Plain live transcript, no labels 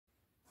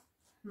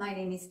My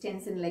name is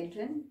Tenzin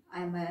Lekdron.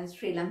 I'm a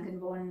Sri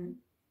Lankan-born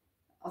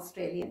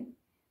Australian.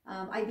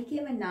 I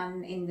became a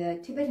nun in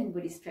the Tibetan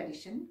Buddhist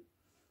tradition.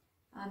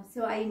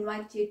 So I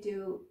invite you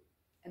to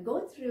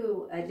go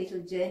through a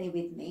little journey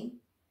with me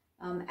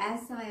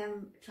as I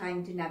am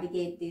trying to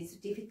navigate these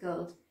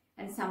difficult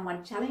and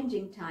somewhat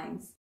challenging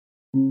times.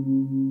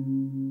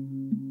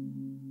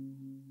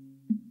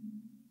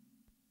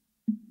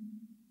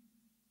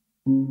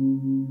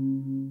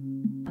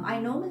 I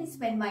normally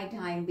spend my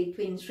time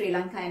between Sri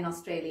Lanka and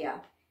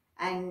Australia,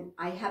 and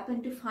I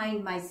happen to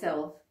find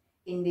myself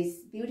in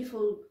this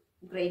beautiful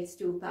great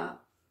stupa,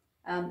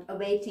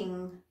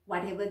 awaiting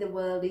whatever the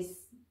world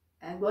is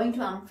going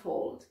to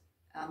unfold.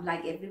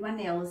 Like everyone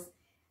else,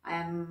 I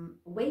am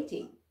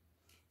waiting.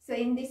 So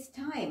in this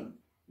time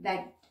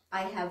that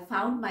I have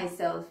found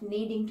myself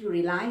needing to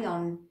rely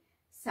on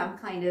some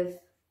kind of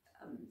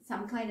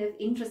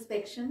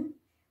introspection,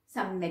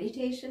 some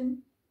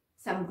meditation,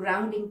 some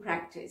grounding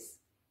practice.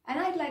 And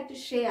I'd like to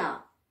share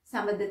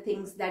some of the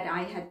things that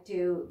I had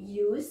to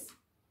use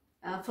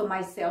for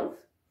myself,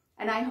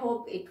 and I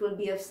hope it will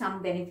be of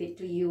some benefit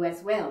to you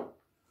as well.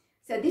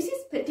 So this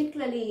is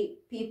particularly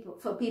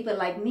for people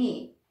like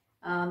me.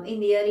 In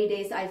the early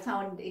days, I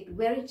found it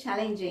very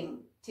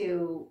challenging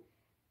to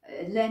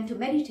learn to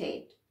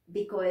meditate,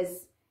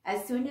 because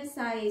as soon as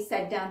I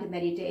sat down to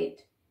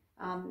meditate,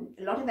 a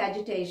lot of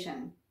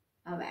agitation,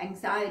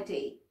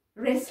 anxiety,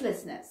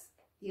 restlessness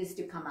used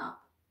to come up.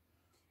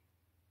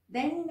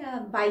 Then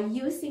by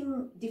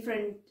using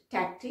different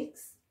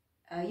tactics,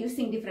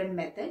 using different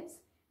methods,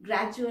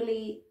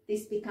 gradually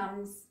this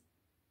becomes,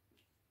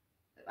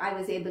 I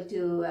was able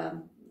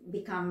to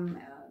become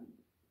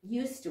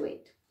used to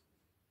it.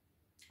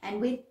 And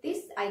with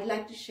this, I'd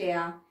like to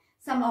share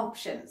some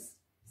options.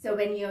 So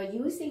when you're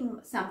using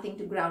something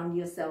to ground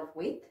yourself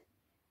with,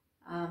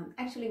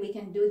 actually we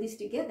can do this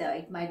together.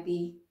 It might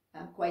be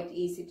quite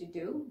easy to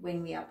do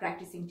when we are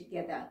practicing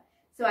together.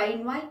 So I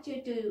invite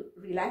you to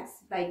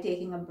relax by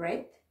taking a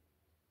breath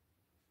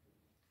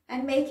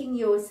and making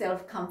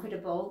yourself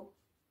comfortable.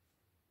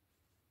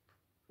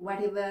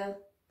 Whatever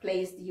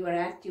place you are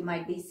at, you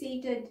might be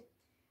seated,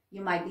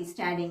 you might be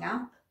standing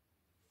up.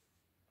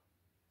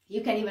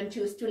 You can even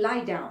choose to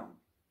lie down.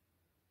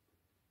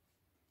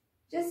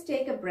 Just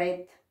take a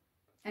breath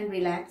and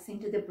relax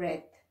into the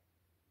breath,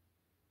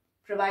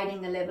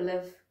 providing a level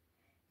of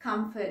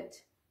comfort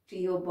to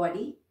your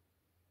body.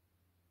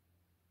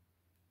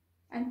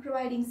 And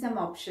providing some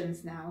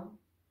options now.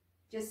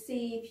 Just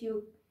see if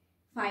you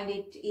find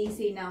it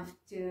easy enough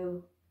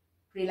to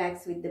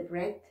relax with the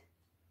breath,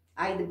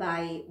 either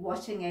by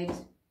watching it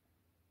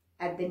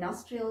at the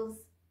nostrils,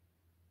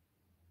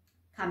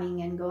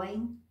 coming and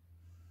going,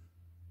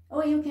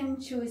 or you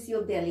can choose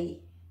your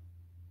belly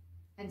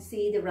and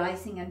see the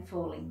rising and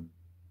falling.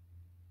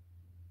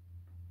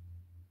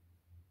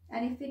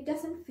 And if it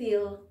doesn't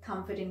feel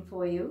comforting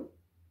for you,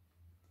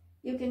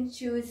 you can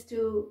choose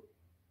to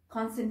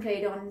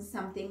concentrate on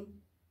something,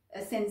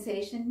 a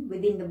sensation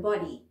within the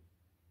body.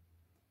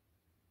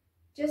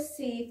 Just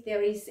see if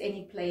there is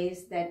any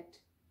place that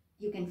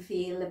you can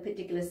feel a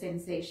particular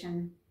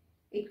sensation.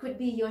 It could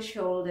be your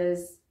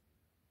shoulders,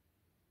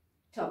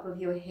 top of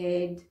your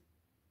head.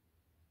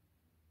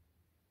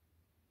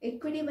 It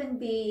could even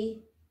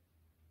be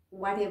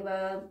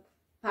whatever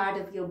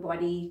part of your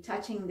body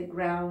touching the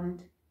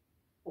ground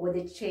or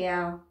the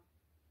chair.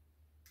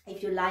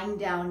 If you're lying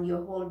down,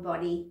 your whole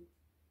body.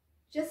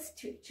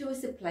 Just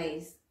choose a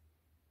place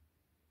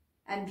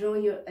and draw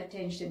your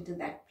attention to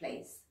that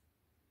place.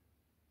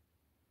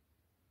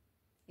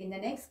 In the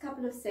next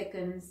couple of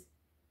seconds,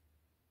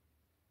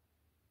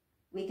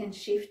 we can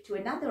shift to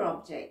another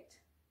object.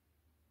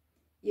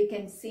 You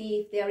can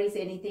see if there is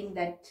anything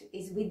that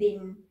is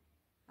within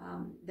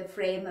the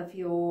frame of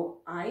your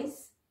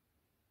eyes.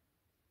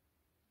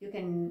 You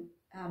can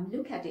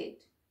look at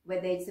it,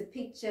 whether it's a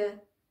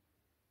picture.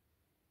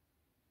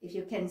 If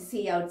you can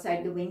see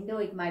outside the window,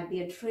 it might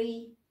be a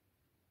tree.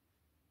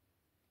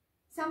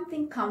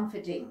 Something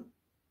comforting.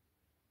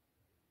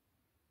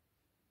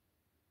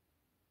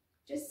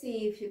 Just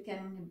see if you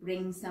can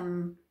bring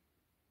some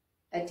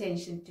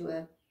attention to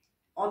an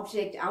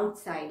object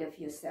outside of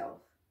yourself.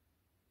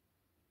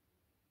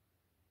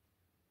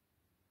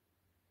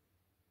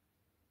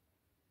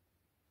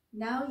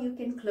 Now you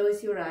can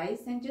close your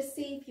eyes and just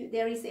see if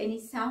there is any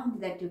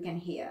sound that you can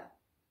hear.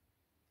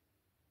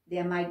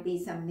 There might be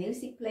some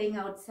music playing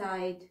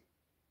outside.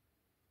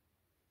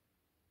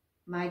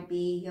 Might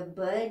be a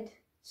bird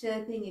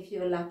chirping if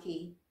you're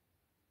lucky.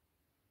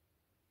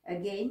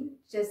 Again,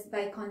 just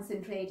by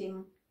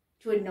concentrating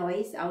to a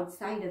noise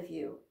outside of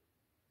you.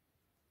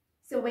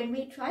 So when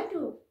we try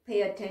to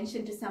pay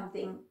attention to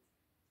something,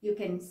 you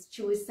can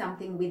choose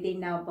something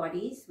within our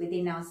bodies,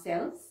 within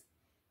ourselves,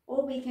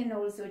 or we can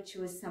also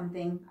choose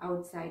something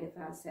outside of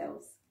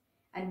ourselves.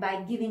 And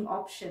by giving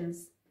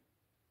options,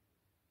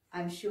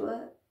 I'm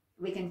sure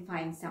we can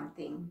find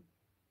something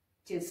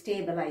to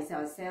stabilize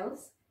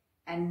ourselves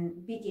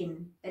and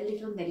begin a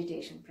little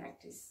meditation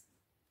practice.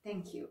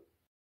 Thank you.